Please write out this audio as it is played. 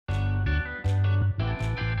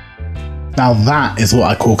Now that is what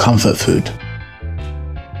I call comfort food.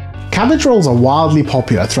 Cabbage rolls are wildly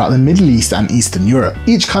popular throughout the Middle East and Eastern Europe.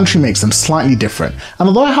 Each country makes them slightly different, and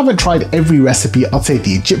although I haven't tried every recipe, I'd say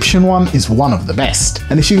the Egyptian one is one of the best.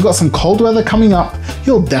 And if you've got some cold weather coming up,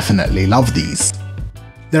 you'll definitely love these.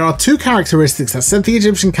 There are two characteristics that set the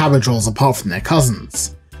Egyptian cabbage rolls apart from their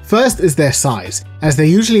cousins. First is their size, as they're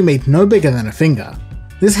usually made no bigger than a finger.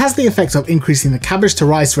 This has the effect of increasing the cabbage to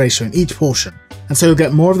rice ratio in each portion, and so you'll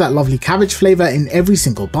get more of that lovely cabbage flavour in every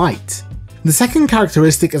single bite. The second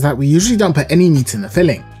characteristic is that we usually don't put any meat in the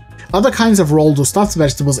filling. Other kinds of rolled or stuffed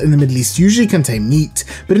vegetables in the Middle East usually contain meat,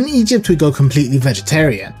 but in Egypt we go completely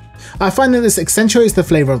vegetarian. I find that this accentuates the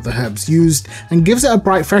flavour of the herbs used and gives it a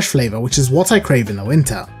bright fresh flavour, which is what I crave in the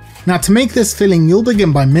winter. Now to make this filling, you'll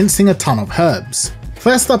begin by mincing a ton of herbs.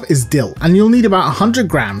 First up is dill, and you'll need about 100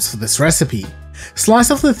 grams for this recipe. Slice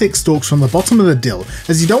off the thick stalks from the bottom of the dill,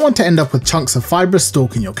 as you don't want to end up with chunks of fibrous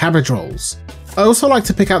stalk in your cabbage rolls. I also like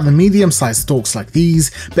to pick out the medium-sized stalks like these,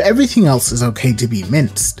 but everything else is okay to be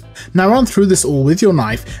minced. Now run through this all with your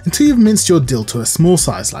knife until you've minced your dill to a small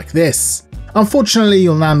size like this. Unfortunately,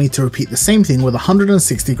 you'll now need to repeat the same thing with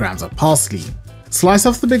 160 grams of parsley. Slice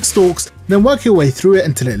off the big stalks, then work your way through it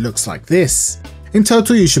until it looks like this. In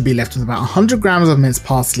total, you should be left with about 100 grams of minced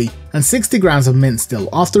parsley and 60 grams of minced dill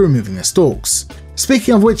after removing the stalks.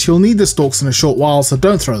 Speaking of which, you'll need the stalks in a short while, so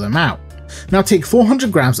don't throw them out. Now take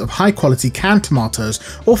 400 grams of high quality canned tomatoes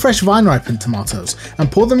or fresh vine ripened tomatoes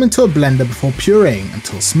and pour them into a blender before pureeing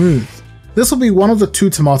until smooth. This will be one of the 2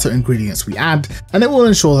 tomato ingredients we add, and it will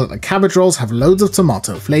ensure that the cabbage rolls have loads of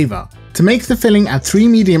tomato flavour. To make the filling, add 3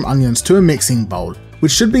 medium onions to a mixing bowl,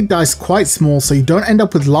 which should be diced quite small so you don't end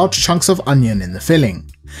up with large chunks of onion in the filling.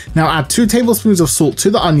 Now add 2 tablespoons of salt to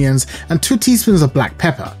the onions and 2 teaspoons of black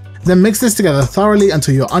pepper. Then mix this together thoroughly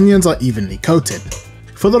until your onions are evenly coated.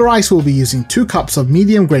 For the rice, we'll be using 2 cups of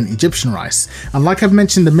medium grain Egyptian rice, and like I've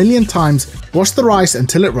mentioned a million times, wash the rice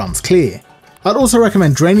until it runs clear. I'd also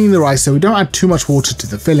recommend draining the rice so we don't add too much water to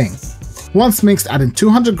the filling. Once mixed, add in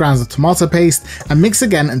 200 grams of tomato paste and mix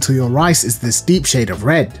again until your rice is this deep shade of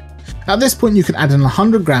red. At this point you can add in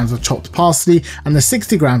 100 grams of chopped parsley and the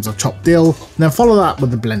 60 grams of chopped dill, then follow that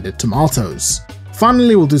with the blended tomatoes.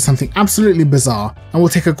 Finally, we'll do something absolutely bizarre, and we'll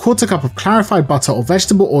take a quarter cup of clarified butter or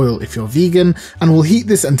vegetable oil if you're vegan, and we'll heat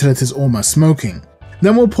this until it is almost smoking.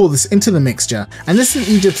 Then we'll pour this into the mixture, and this in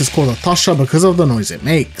Egypt is called a tasha because of the noise it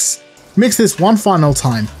makes. Mix this one final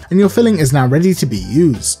time, and your filling is now ready to be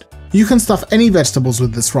used. You can stuff any vegetables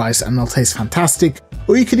with this rice and they'll taste fantastic,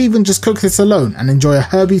 or you could even just cook this alone and enjoy a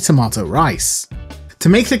herby tomato rice. To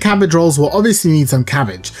make the cabbage rolls, we'll obviously need some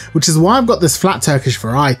cabbage, which is why I've got this flat Turkish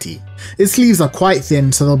variety. Its leaves are quite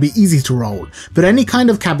thin, so they'll be easy to roll, but any kind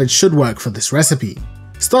of cabbage should work for this recipe.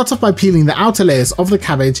 Start off by peeling the outer layers of the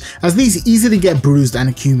cabbage, as these easily get bruised and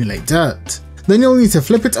accumulate dirt. Then you'll need to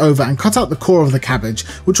flip it over and cut out the core of the cabbage,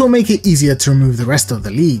 which will make it easier to remove the rest of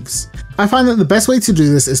the leaves. I find that the best way to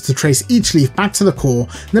do this is to trace each leaf back to the core,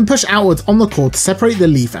 then push outwards on the core to separate the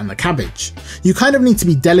leaf and the cabbage. You kind of need to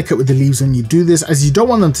be delicate with the leaves when you do this, as you don't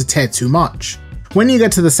want them to tear too much. When you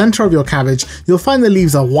get to the centre of your cabbage, you'll find the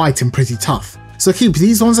leaves are white and pretty tough, so keep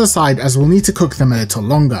these ones aside as we'll need to cook them a little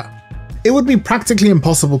longer. It would be practically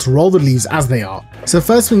impossible to roll the leaves as they are, so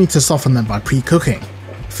first we need to soften them by pre-cooking.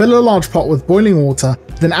 Fill a large pot with boiling water,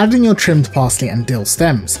 then add in your trimmed parsley and dill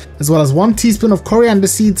stems, as well as 1 teaspoon of coriander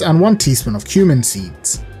seeds and 1 teaspoon of cumin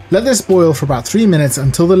seeds. Let this boil for about 3 minutes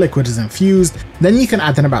until the liquid is infused, then you can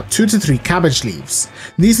add in about 2 to 3 cabbage leaves.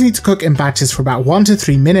 These need to cook in batches for about 1 to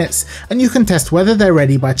 3 minutes, and you can test whether they're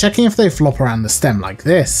ready by checking if they flop around the stem like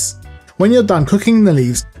this. When you're done cooking the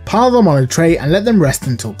leaves, pile them on a tray and let them rest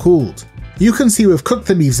until cooled. You can see we've cooked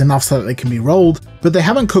the leaves enough so that they can be rolled, but they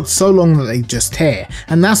haven't cooked so long that they just tear,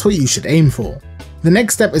 and that's what you should aim for. The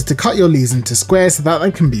next step is to cut your leaves into squares so that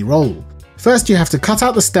they can be rolled. First you have to cut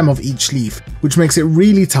out the stem of each leaf, which makes it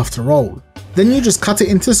really tough to roll. Then you just cut it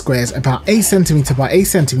into squares about 8cm by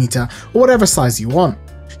 8cm or whatever size you want.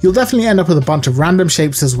 You'll definitely end up with a bunch of random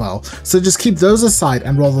shapes as well, so just keep those aside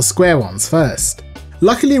and roll the square ones first.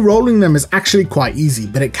 Luckily rolling them is actually quite easy,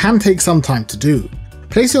 but it can take some time to do.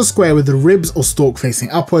 Place your square with the ribs or stalk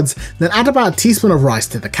facing upwards, then add about a teaspoon of rice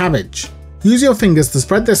to the cabbage. Use your fingers to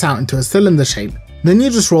spread this out into a cylinder shape, then you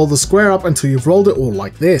just roll the square up until you've rolled it all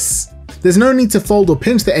like this. There's no need to fold or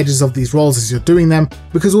pinch the edges of these rolls as you're doing them,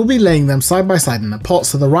 because we'll be laying them side by side in the pot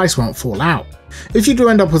so the rice won't fall out. If you do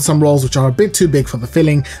end up with some rolls which are a bit too big for the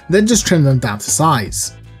filling, then just trim them down to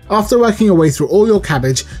size. After working your way through all your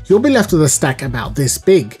cabbage, you'll be left with a stack about this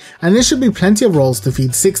big, and this should be plenty of rolls to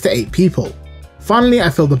feed 6 to 8 people. Finally, I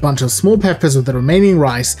filled a bunch of small peppers with the remaining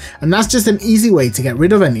rice, and that's just an easy way to get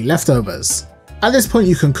rid of any leftovers. At this point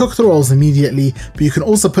you can cook the rolls immediately, but you can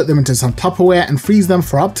also put them into some Tupperware and freeze them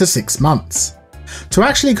for up to 6 months. To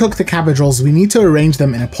actually cook the cabbage rolls, we need to arrange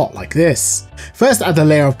them in a pot like this. First, add a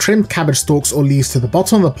layer of trimmed cabbage stalks or leaves to the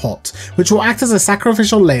bottom of the pot, which will act as a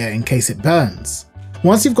sacrificial layer in case it burns.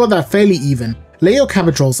 Once you've got that fairly even, lay your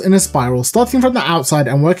cabbage rolls in a spiral, starting from the outside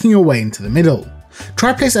and working your way into the middle.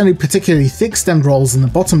 Try place any particularly thick stemmed rolls in the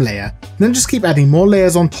bottom layer, then just keep adding more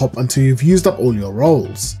layers on top until you've used up all your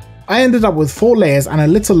rolls. I ended up with 4 layers and a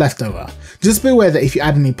little leftover. Just be aware that if you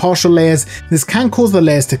add any partial layers, this can cause the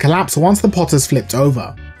layers to collapse once the pot is flipped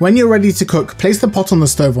over. When you're ready to cook, place the pot on the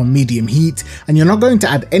stove on medium heat, and you're not going to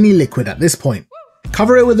add any liquid at this point.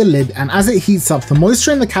 Cover it with a lid, and as it heats up, the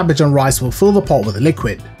moisture in the cabbage and rice will fill the pot with the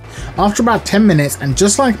liquid. After about 10 minutes, and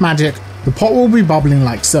just like magic, the pot will be bubbling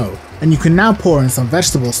like so, and you can now pour in some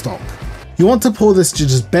vegetable stock. You want to pour this to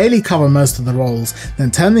just barely cover most of the rolls, then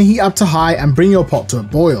turn the heat up to high and bring your pot to a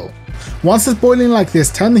boil. Once it's boiling like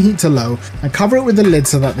this, turn the heat to low and cover it with the lid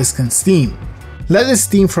so that this can steam. Let this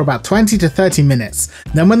steam for about 20 to 30 minutes,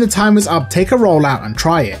 then when the time is up, take a roll out and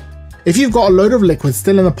try it. If you've got a load of liquid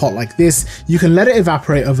still in the pot like this, you can let it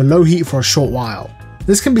evaporate over low heat for a short while.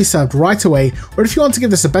 This can be served right away, or if you want to give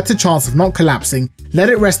this a better chance of not collapsing, let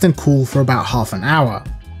it rest and cool for about half an hour.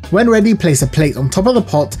 When ready, place a plate on top of the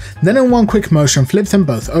pot, then in one quick motion flip them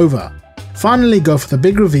both over. Finally, go for the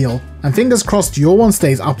big reveal, and fingers crossed your one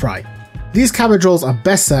stays upright. These cabbage rolls are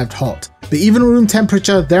best served hot, but even room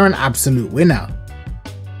temperature, they're an absolute winner.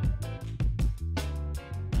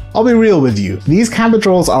 I'll be real with you, these cabbage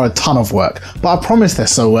rolls are a ton of work, but I promise they're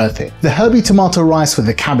so worth it. The herby tomato rice with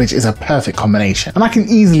the cabbage is a perfect combination, and I can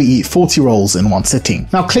easily eat 40 rolls in one sitting.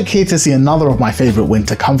 Now click here to see another of my favourite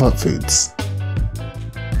winter comfort foods.